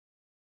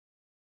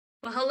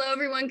Well, hello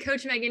everyone,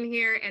 Coach Megan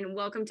here, and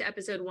welcome to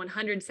episode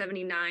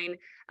 179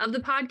 of the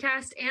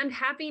podcast. And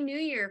Happy New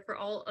Year for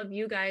all of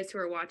you guys who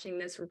are watching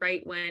this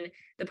right when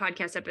the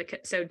podcast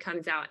episode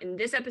comes out. In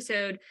this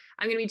episode,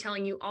 I'm going to be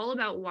telling you all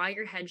about why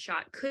your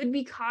headshot could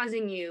be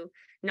causing you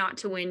not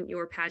to win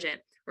your pageant.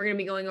 We're going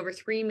to be going over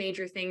three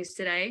major things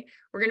today.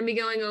 We're going to be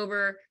going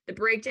over the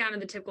breakdown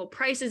of the typical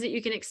prices that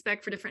you can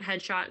expect for different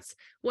headshots,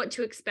 what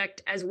to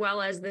expect, as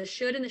well as the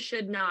should and the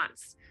should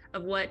nots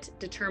of what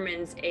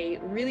determines a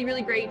really,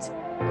 really great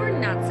or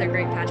not so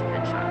great pageant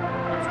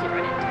headshot. Let's get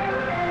right into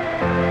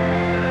it.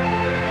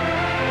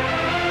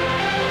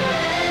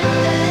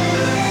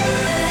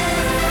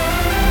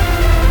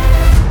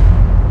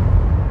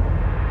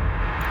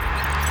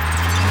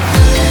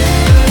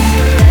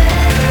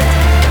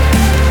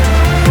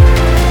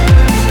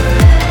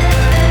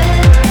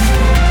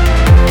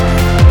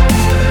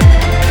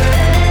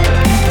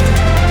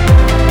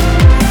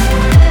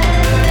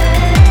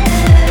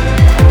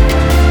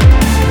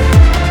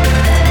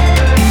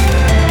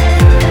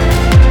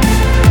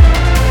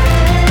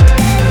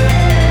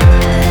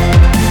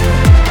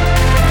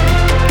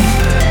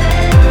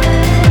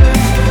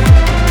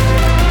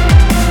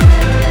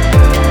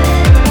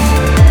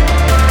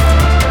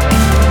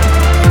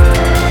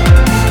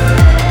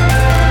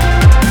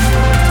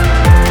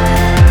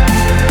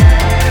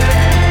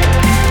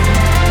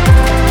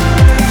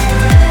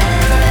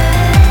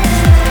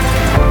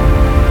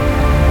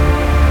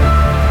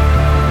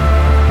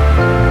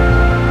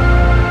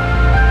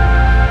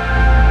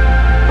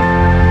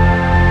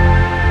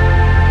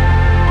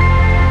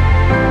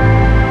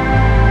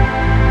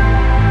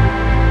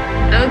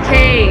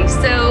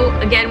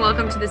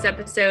 Welcome to this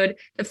episode.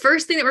 The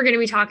first thing that we're going to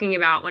be talking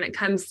about when it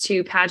comes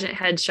to pageant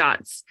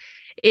headshots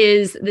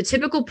is the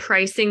typical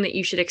pricing that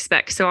you should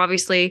expect. So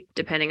obviously,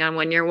 depending on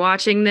when you're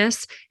watching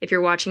this, if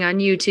you're watching on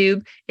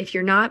YouTube, if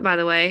you're not, by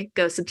the way,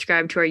 go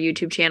subscribe to our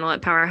YouTube channel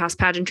at Powerhouse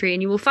Pageantry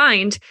and you will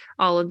find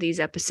all of these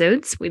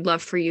episodes. We'd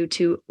love for you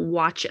to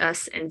watch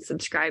us and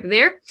subscribe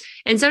there.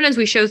 And sometimes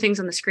we show things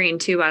on the screen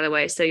too, by the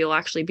way, so you'll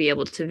actually be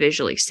able to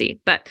visually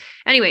see. But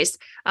anyways,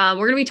 we're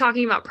going to be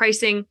talking about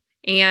pricing.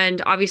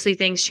 And obviously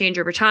things change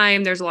over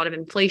time. There's a lot of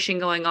inflation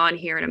going on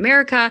here in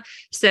America.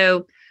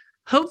 So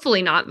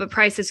hopefully not, but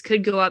prices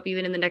could go up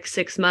even in the next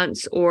 6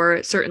 months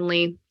or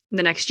certainly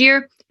the next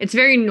year. It's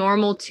very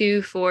normal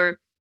too for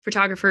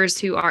photographers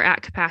who are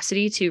at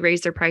capacity to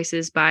raise their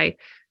prices by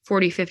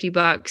 $40,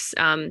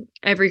 $50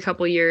 every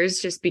couple of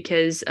years just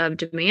because of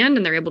demand,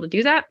 and they're able to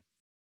do that.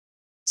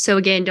 So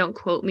again, don't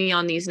quote me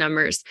on these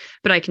numbers,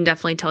 but I can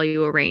definitely tell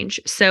you a range.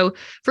 So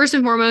first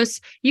and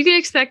foremost, you can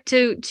expect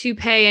to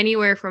pay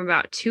anywhere from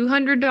about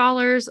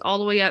 $200 all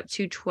the way up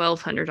to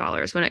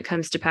 $1,200 when it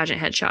comes to pageant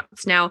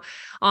headshots. Now,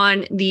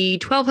 on the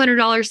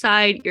 $1,200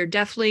 side, you're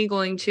definitely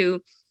going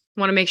to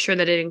want to make sure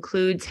that it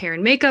includes hair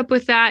and makeup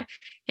with that.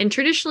 And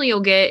traditionally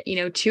you'll get,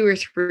 2 or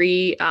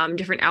 3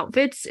 different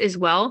outfits as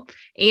well,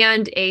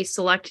 and a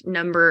select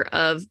number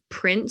of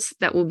prints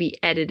that will be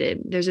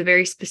edited. There's a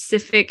very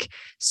specific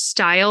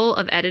style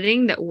of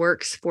editing that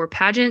works for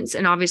pageants.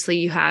 And obviously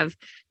you have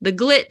the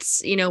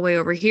glitz, way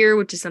over here,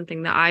 which is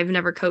something that I've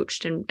never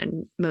coached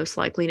and most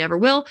likely never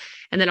will.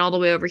 And then all the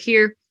way over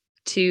here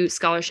to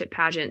scholarship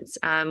pageants,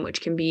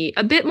 which can be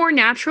a bit more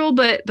natural,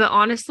 but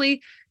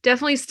honestly,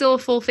 definitely still a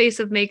full face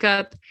of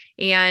makeup.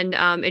 And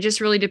it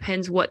just really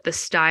depends what the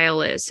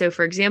style is. So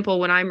for example,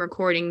 when I'm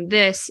recording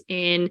this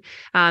in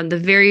the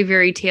very,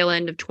 very tail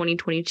end of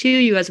 2022,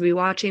 you guys will be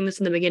watching this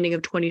in the beginning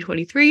of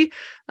 2023.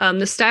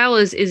 The style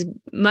is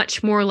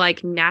much more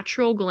like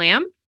natural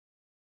glam.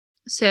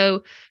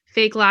 So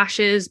fake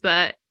lashes,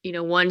 but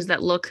ones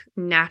that look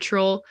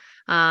natural.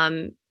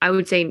 I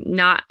would say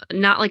not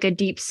like a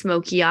deep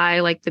smoky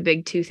eye like the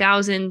big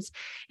 2000s.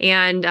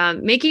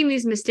 And making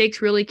these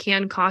mistakes really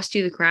can cost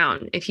you the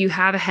crown. If you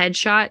have a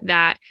headshot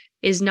that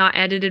is not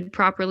edited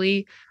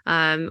properly,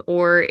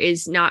 or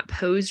is not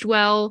posed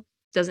well,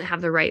 doesn't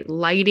have the right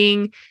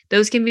lighting,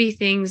 those can be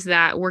things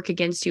that work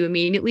against you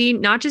immediately,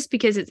 not just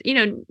because it's,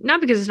 not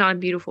because it's not a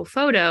beautiful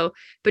photo,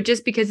 but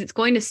just because it's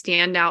going to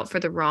stand out for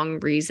the wrong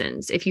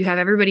reasons. If you have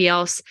everybody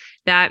else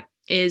that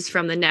is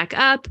from the neck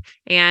up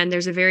and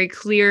there's a very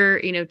clear,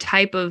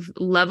 type of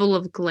level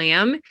of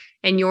glam,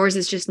 and yours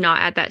is just not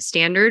at that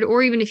standard,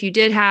 or even if you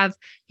did have,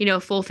 a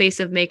full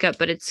face of makeup,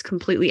 but it's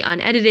completely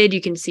unedited,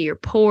 you can see your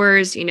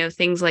pores,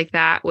 things like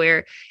that,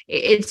 where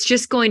it's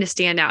just going to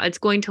stand out. It's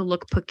going to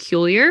look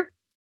peculiar.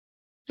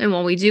 And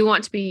while we do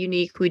want to be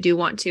unique, we do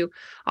want to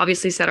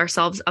obviously set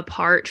ourselves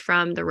apart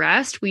from the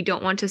rest. We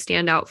don't want to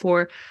stand out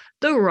for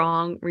the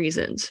wrong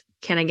reasons.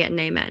 Can I get an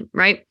amen?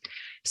 Right?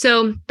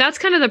 So that's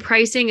kind of the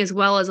pricing as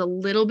well as a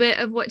little bit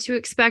of what to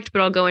expect,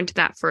 but I'll go into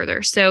that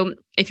further. So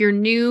if you're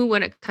new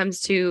when it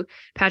comes to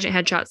pageant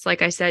headshots,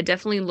 like I said,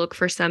 definitely look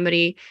for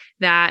somebody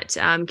that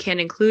can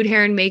include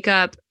hair and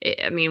makeup.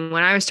 I mean,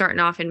 when I was starting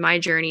off in my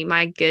journey,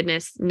 my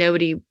goodness,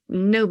 nobody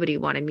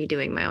wanted me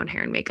doing my own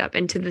hair and makeup.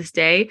 And to this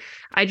day,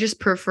 I just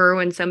prefer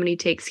when somebody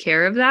takes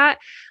care of that.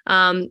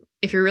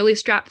 If you're really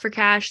strapped for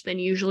cash, then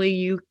usually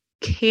you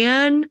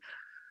can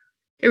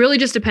It really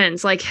just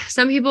depends. Like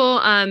some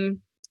people,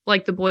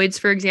 like the Boyds,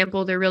 for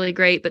example, they're really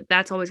great, but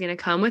that's always going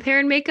to come with hair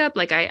and makeup.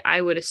 Like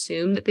I would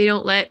assume that they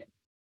don't let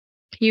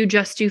you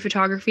just do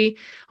photography,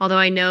 although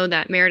I know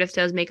that Meredith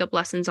does makeup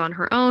lessons on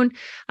her own.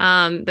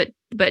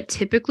 But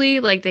typically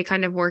like they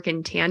kind of work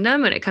in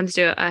tandem when it comes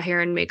to a hair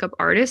and makeup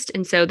artist.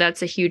 And so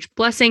that's a huge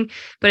blessing.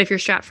 But if you're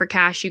strapped for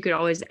cash, you could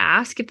always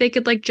ask if they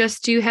could like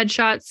just do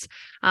headshots.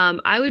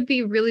 I would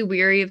be really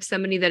weary of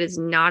somebody that is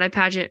not a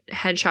pageant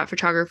headshot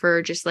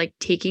photographer, just like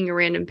taking a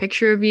random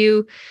picture of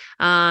you.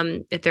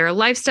 If they're a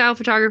lifestyle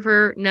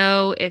photographer,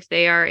 no. If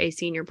they are a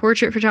senior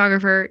portrait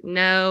photographer,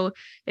 no.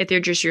 If they're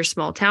just your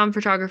small town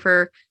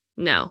photographer,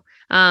 no.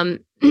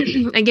 Again,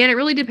 it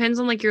really depends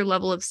on like your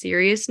level of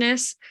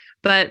seriousness,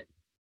 but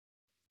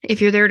if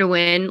you're there to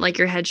win, like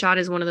your headshot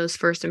is one of those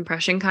first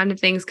impression kind of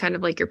things, kind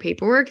of like your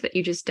paperwork that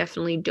you just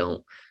definitely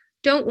don't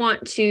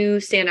want to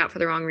stand out for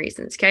the wrong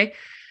reasons. Okay.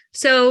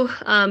 So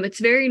it's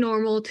very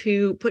normal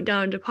to put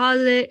down a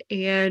deposit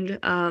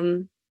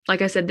and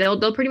like I said,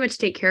 they'll pretty much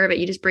take care of it.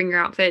 You just bring your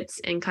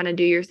outfits and kind of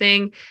do your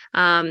thing.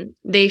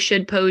 They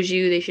should pose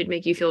you, they should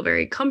make you feel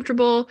very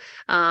comfortable.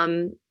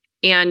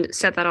 And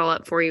set that all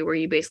up for you where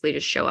you basically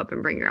just show up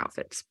and bring your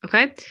outfits.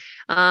 Okay.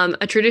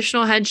 A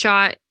traditional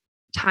headshot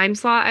time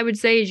slot, I would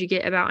say, is you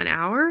get about an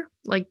hour,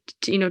 like,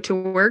 to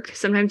work.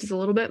 Sometimes it's a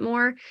little bit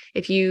more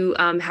if you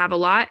have a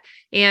lot.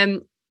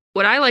 And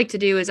what I like to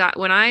do is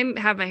when I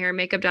have my hair and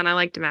makeup done, I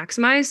like to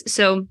maximize.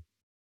 So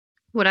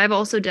what I've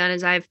also done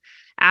is I've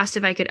asked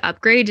if I could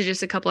upgrade to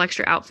just a couple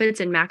extra outfits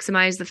and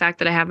maximize the fact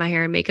that I have my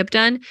hair and makeup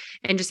done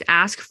and just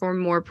ask for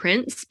more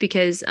prints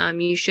because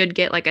you should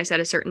get, like I said,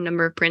 a certain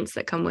number of prints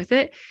that come with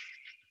it.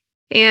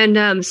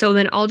 And so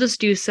then I'll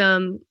just do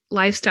some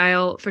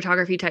lifestyle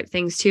photography type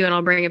things too. And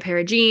I'll bring a pair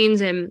of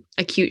jeans and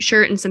a cute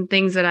shirt and some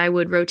things that I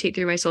would rotate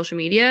through my social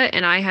media.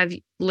 And I have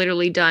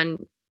literally done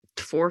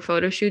 4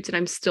 photo shoots and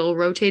I'm still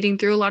rotating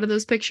through a lot of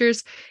those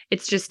pictures.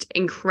 It's just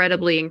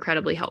incredibly,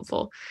 incredibly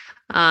helpful.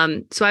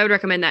 So I would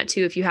recommend that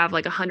too. If you have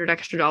like $100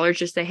 extra,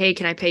 just say, hey,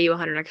 can I pay you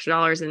 $100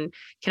 extra? And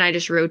can I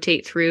just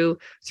rotate through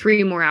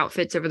 3 more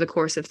outfits over the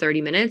course of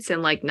 30 minutes?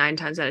 And like 9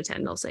 times out of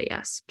 10, they'll say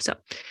yes. So,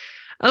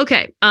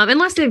 okay.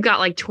 Unless they've got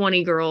like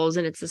 20 girls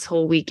and it's this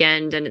whole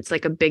weekend and it's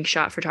like a big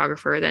shot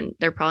photographer, then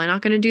they're probably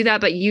not going to do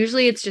that. But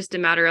usually it's just a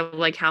matter of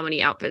like, how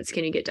many outfits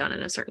can you get done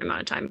in a certain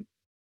amount of time?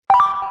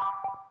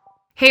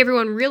 Hey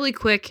everyone, really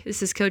quick,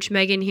 this is Coach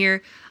Megan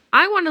here.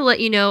 I want to let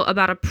you know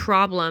about a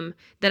problem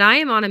that I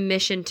am on a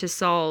mission to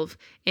solve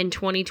in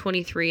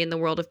 2023 in the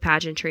world of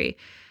pageantry.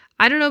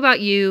 I don't know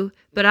about you,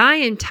 but I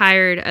am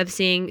tired of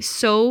seeing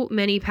so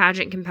many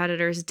pageant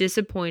competitors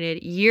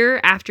disappointed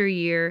year after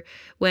year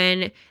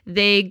when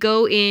they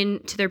go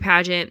into their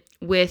pageant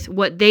with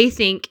what they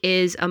think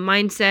is a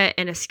mindset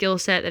and a skill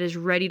set that is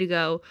ready to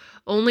go,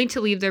 only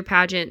to leave their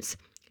pageants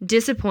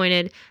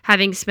disappointed,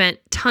 having spent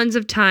tons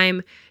of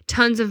time,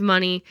 tons of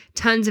money,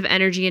 tons of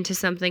energy into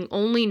something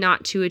only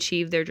not to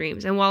achieve their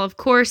dreams. And while, of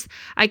course,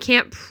 I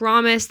can't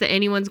promise that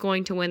anyone's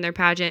going to win their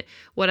pageant,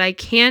 what I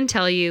can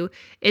tell you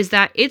is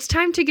that it's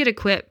time to get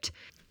equipped.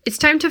 It's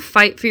time to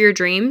fight for your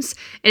dreams,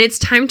 and it's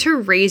time to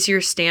raise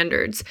your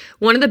standards.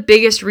 One of the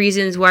biggest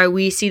reasons why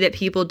we see that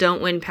people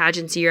don't win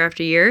pageants year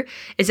after year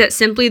is that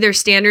simply their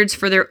standards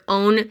for their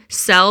own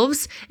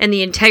selves and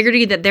the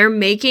integrity that they're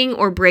making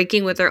or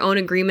breaking with their own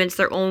agreements,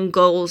 their own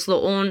goals, the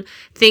own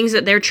things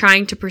that they're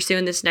trying to pursue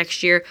in this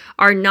next year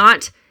are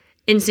not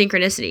in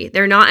synchronicity.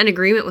 They're not in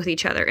agreement with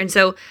each other. And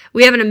so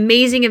we have an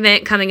amazing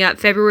event coming up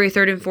February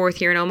 3rd and 4th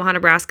here in Omaha,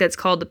 Nebraska. It's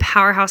called the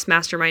Powerhouse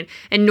Mastermind.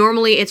 And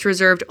normally it's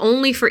reserved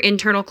only for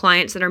internal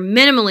clients that are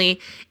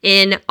minimally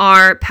in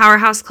our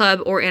Powerhouse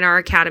Club or in our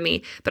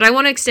academy. But I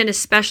want to extend a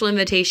special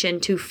invitation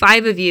to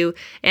 5 of you.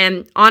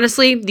 And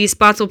honestly, these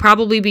spots will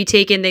probably be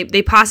taken.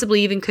 They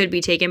possibly even could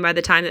be taken by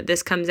the time that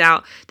this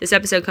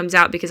episode comes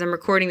out, because I'm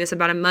recording this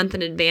about a month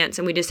in advance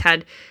and we just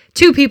had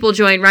 2 people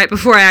join right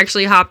before I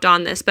actually hopped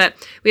on this. But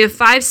we have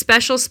 5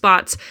 special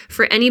spots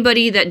for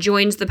anybody that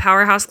joins the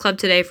Powerhouse Club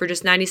today for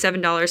just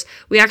 $97.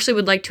 We actually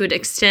would like to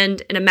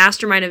extend a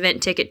mastermind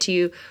event ticket to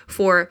you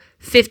for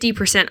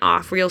 50%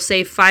 off, where you'll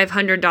save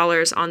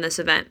 $500 on this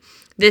event.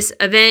 This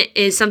event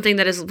is something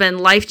that has been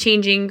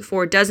life-changing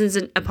for dozens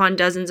upon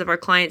dozens of our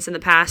clients in the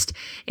past,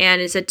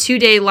 and it's a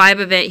 2-day live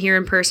event here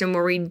in person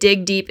where we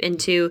dig deep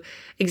into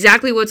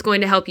exactly what's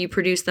going to help you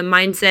produce the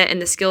mindset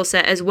and the skill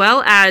set, as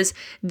well as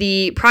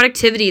the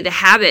productivity, the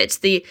habits,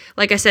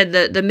 like I said,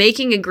 the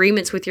making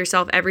agreements with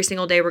yourself every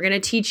single day. We're going to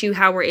teach you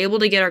how we're able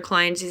to get our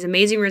clients these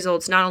amazing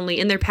results, not only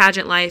in their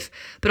pageant life,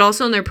 but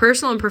also in their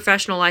personal and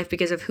professional life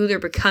because of who they're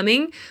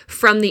becoming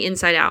from the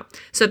inside out.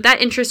 So if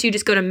that interests you,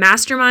 just go to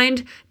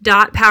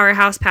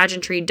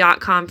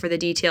mastermind.powerhousepageantry.com for the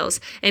details,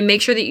 and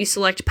make sure that you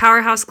select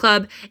Powerhouse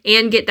Club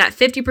and get that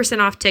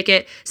 50% off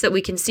ticket so that we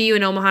can see you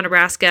in Omaha,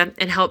 Nebraska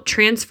and help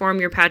transform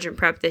your pageant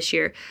prep this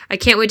year. I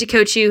can't wait to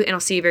coach you, and I'll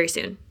see you very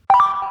soon.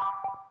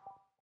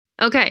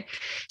 Okay,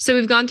 so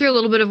we've gone through a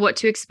little bit of what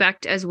to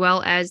expect as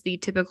well as the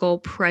typical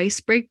price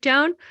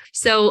breakdown.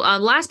 So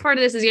last part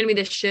of this is going to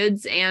be the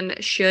shoulds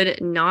and should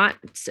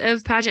nots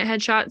of pageant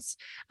headshots.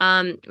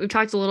 We've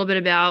talked a little bit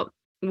about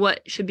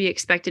what should be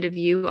expected of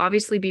you.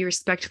 Obviously, be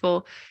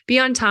respectful, be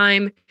on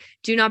time,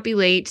 do not be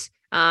late.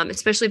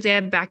 Especially if they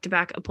have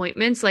back-to-back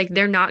appointments, like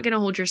they're not going to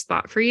hold your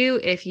spot for you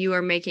if you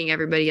are making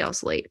everybody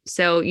else late.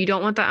 So you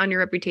don't want that on your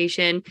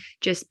reputation.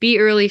 Just be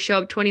early, show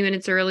up 20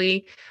 minutes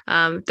early,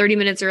 30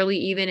 minutes early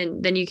even,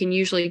 and then you can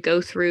usually go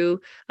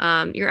through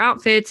your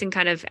outfits and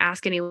kind of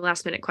ask any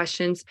last minute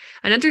questions.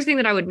 Another thing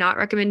that I would not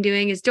recommend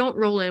doing is don't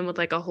roll in with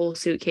like a whole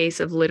suitcase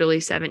of literally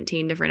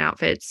 17 different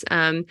outfits.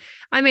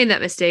 I made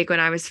that mistake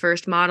when I was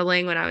first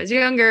modeling when I was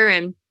younger,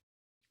 and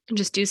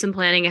just do some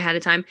planning ahead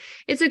of time.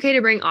 It's okay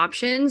to bring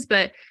options,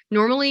 but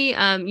normally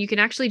you can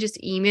actually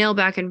just email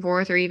back and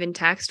forth or even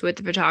text with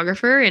the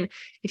photographer. And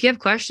if you have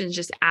questions,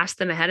 just ask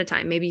them ahead of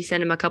time. Maybe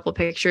send them a couple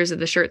pictures of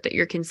the shirt that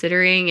you're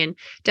considering, and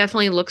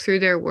definitely look through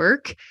their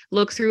work,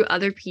 look through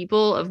other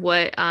people of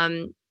what,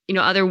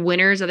 other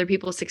winners, other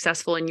people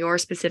successful in your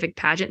specific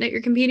pageant that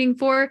you're competing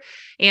for,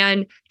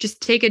 and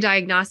just take a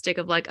diagnostic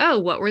of like, oh,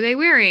 what were they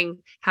wearing?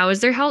 How is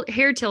their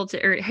hair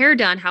tilted or hair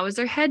done? How is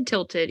their head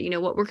tilted?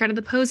 What were kind of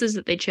the poses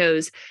that they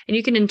chose? And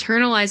you can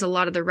internalize a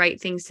lot of the right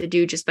things to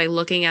do just by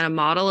looking at a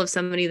model of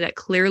somebody that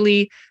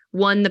clearly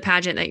won the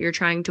pageant that you're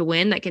trying to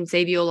win, that can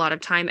save you a lot of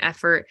time,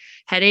 effort,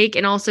 headache,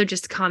 and also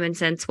just common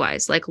sense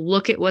wise, like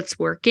look at what's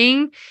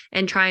working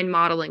and try and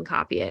model and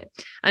copy it.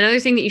 Another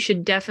thing that you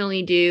should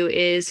definitely do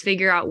is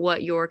figure out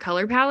what your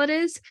color palette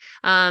is.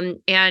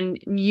 And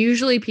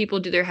usually people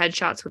do their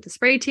headshots with a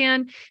spray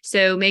tan.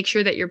 So make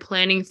sure that you're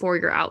planning for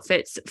your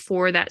outfits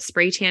for that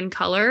spray tan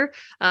color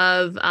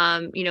of,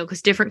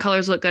 because different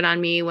colors look good on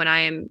me when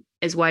I am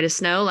as white as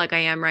snow, like I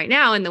am right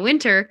now in the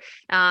winter.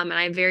 And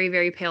I have very,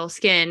 very pale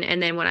skin.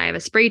 And then when I have a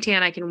spray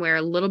tan, I can wear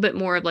a little bit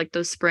more of like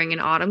those spring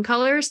and autumn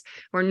colors,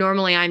 where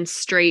normally I'm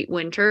straight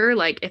winter.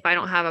 Like if I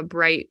don't have a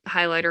bright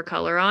highlighter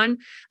color on,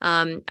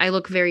 I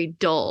look very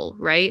dull,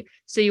 right?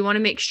 So you want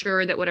to make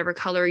sure that whatever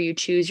color you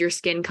choose, your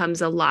skin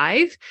comes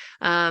alive.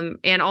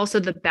 And also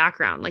the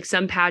background, like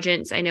some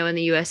pageants I know in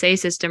the USA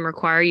system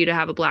require you to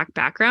have a black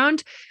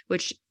background,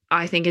 which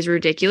I think is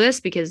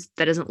ridiculous because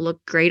that doesn't look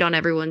great on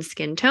everyone's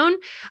skin tone.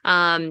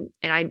 And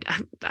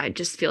I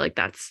just feel like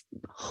that's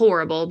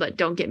horrible, but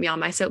don't get me on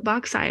my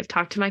soapbox. I've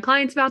talked to my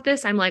clients about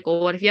this. I'm like, well,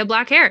 what if you have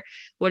black hair?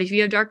 What if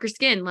you have darker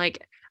skin?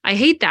 Like, I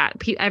hate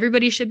that.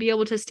 Everybody should be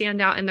able to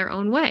stand out in their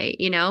own way.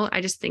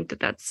 I just think that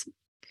that's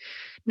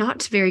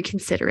not very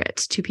considerate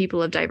to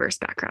people of diverse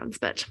backgrounds,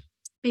 but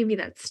maybe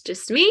that's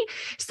just me.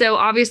 So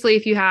obviously,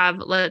 if you have,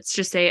 let's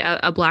just say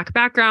a black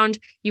background,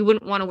 you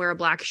wouldn't want to wear a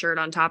black shirt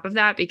on top of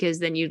that, because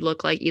then you'd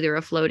look like either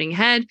a floating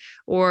head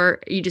or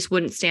you just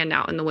wouldn't stand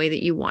out in the way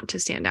that you want to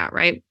stand out,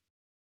 right?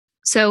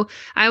 So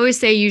I always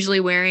say usually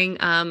wearing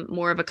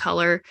more of a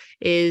color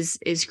is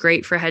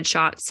great for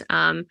headshots.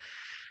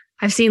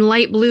 I've seen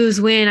light blues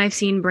win. I've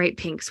seen bright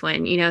pinks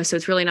win, so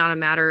it's really not a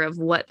matter of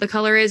what the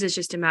color is. It's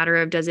just a matter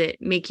of, does it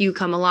make you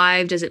come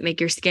alive? Does it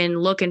make your skin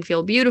look and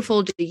feel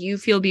beautiful? Do you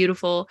feel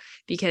beautiful?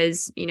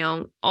 Because,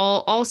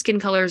 all skin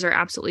colors are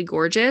absolutely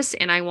gorgeous.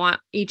 And I want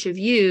each of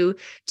you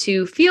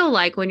to feel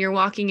like when you're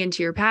walking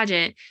into your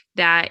pageant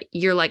that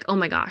you're like, oh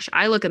my gosh,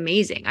 I look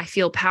amazing. I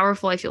feel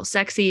powerful. I feel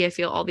sexy. I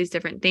feel all these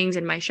different things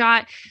in my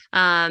shot.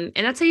 And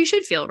that's how you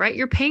should feel, right?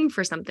 You're paying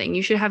for something.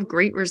 You should have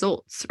great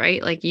results,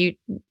 right? Like you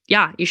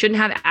shouldn't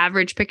have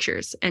average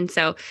pictures. And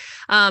so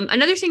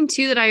another thing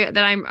too that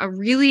I'm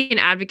really an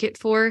advocate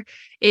for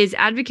is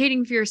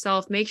advocating for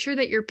yourself. Make sure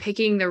that you're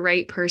picking the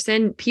right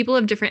person. People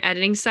have different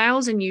editing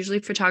styles, and usually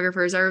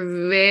photographers are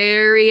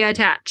very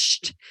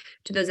attached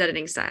to those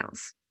editing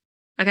styles.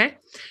 Okay.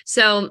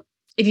 So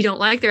if you don't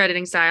like their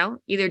editing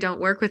style, either don't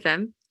work with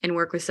them and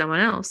work with someone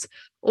else,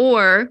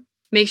 or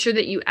make sure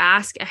that you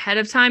ask ahead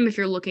of time if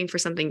you're looking for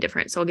something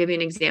different. So I'll give you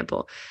an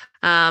example.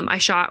 I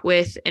shot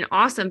with an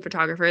awesome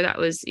photographer that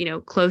was,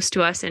 close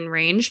to us in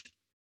range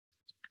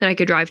that I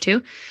could drive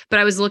to, but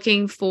I was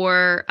looking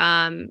for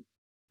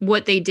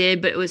what they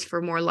did, but it was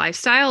for more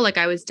lifestyle. Like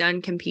I was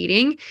done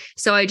competing.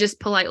 So I just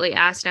politely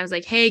asked, and I was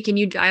like, hey, can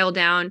you dial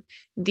down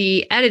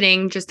the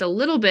editing just a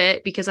little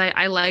bit, because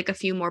I like a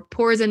few more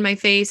pores in my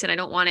face and I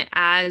don't want it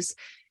as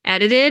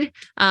edited,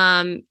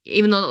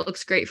 even though it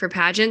looks great for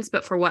pageants.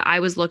 But for what I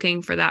was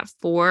looking for that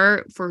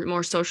for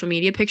more social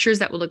media pictures,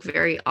 that would look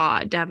very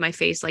odd to have my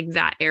face like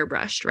that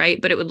airbrushed, right?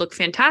 But it would look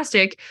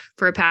fantastic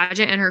for a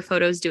pageant, and her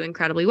photos do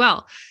incredibly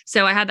well.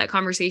 So I had that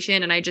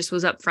conversation, and I just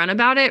was upfront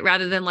about it,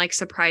 rather than like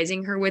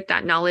surprising her with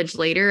that knowledge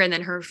later and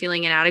then her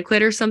feeling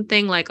inadequate or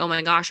something, like, oh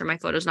my gosh, are my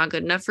photos not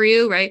good enough for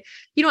you, right?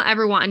 You don't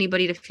ever want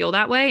anybody to feel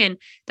that way. And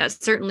that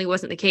certainly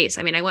wasn't the case.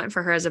 I mean, I went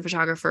for her as a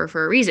photographer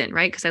for a reason,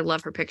 right? Because I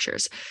love her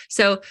pictures.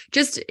 So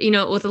just,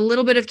 with a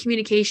little bit of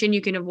communication,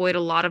 you can avoid a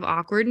lot of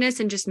awkwardness,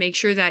 and just make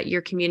sure that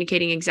you're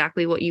communicating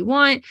exactly what you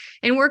want,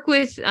 and work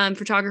with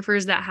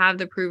photographers that have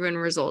the proven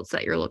results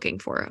that you're looking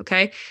for.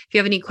 Okay. If you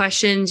have any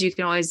questions, you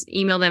can always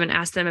email them and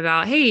ask them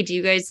about, hey, do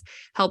you guys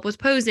help with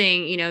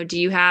posing?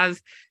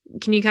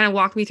 Can you kind of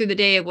walk me through the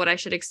day of what I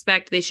should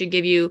expect? They should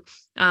give you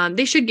a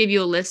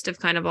list of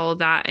kind of all of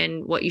that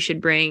and what you should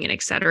bring and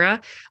et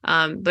cetera.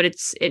 But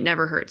it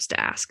never hurts to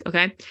ask.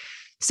 Okay.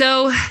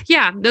 So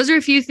yeah, those are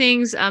a few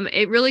things.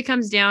 It really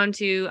comes down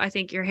to, I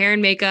think, your hair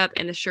and makeup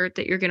and the shirt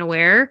that you're going to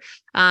wear,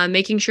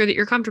 making sure that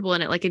you're comfortable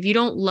in it. Like if you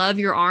don't love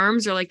your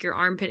arms or like your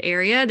armpit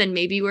area, then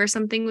maybe wear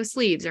something with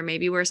sleeves or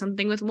maybe wear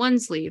something with one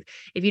sleeve.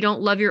 If you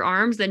don't love your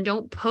arms, then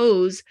don't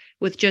pose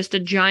with just a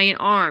giant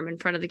arm in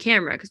front of the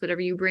camera, because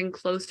whatever you bring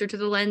closer to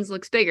the lens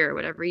looks bigger.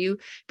 Whatever you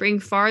bring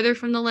farther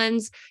from the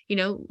lens,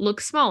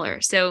 looks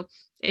smaller. So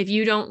if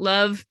you don't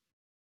love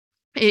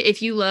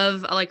if you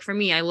love, like for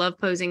me, I love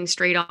posing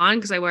straight on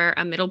because I wear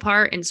a middle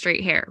part and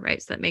straight hair,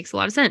 right? So that makes a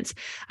lot of sense.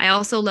 I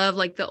also love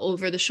like the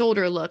over the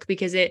shoulder look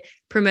because it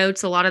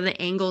promotes a lot of the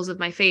angles of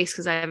my face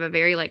because I have a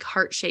very like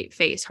heart-shaped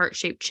face,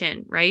 heart-shaped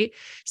chin, right?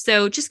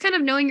 So just kind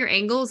of knowing your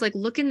angles, like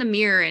look in the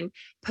mirror and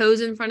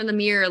pose in front of the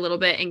mirror a little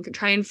bit and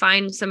try and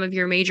find some of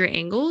your major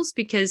angles,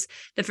 because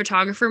the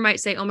photographer might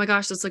say, oh my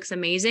gosh, this looks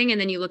amazing.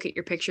 And then you look at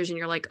your pictures and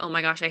you're like, oh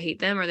my gosh, I hate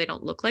them, or they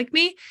don't look like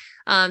me.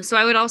 So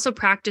I would also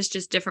practice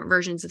just different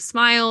versions of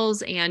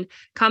smiles and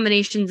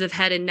combinations of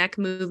head and neck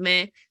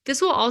movement.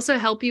 This will also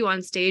help you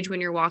on stage when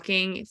you're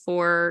walking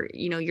for,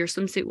 your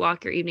swimsuit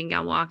walk, your evening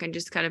gown walk, and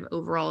just kind of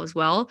overall as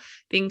well.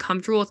 Being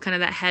comfortable with kind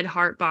of that head,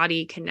 heart,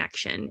 body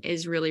connection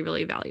is really,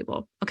 really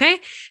valuable. Okay.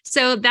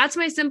 So that's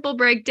my simple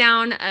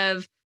breakdown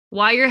of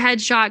why your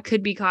headshot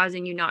could be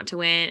causing you not to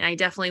win. And I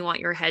definitely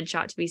want your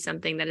headshot to be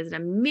something that is an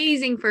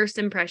amazing first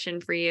impression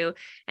for you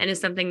and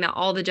is something that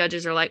all the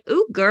judges are like,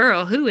 ooh,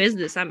 girl, who is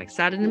this? I'm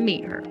excited to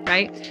meet her,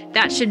 right?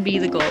 That should be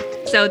the goal.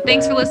 So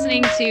thanks for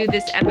listening to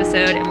this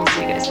episode, and we'll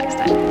see you guys next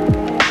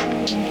time.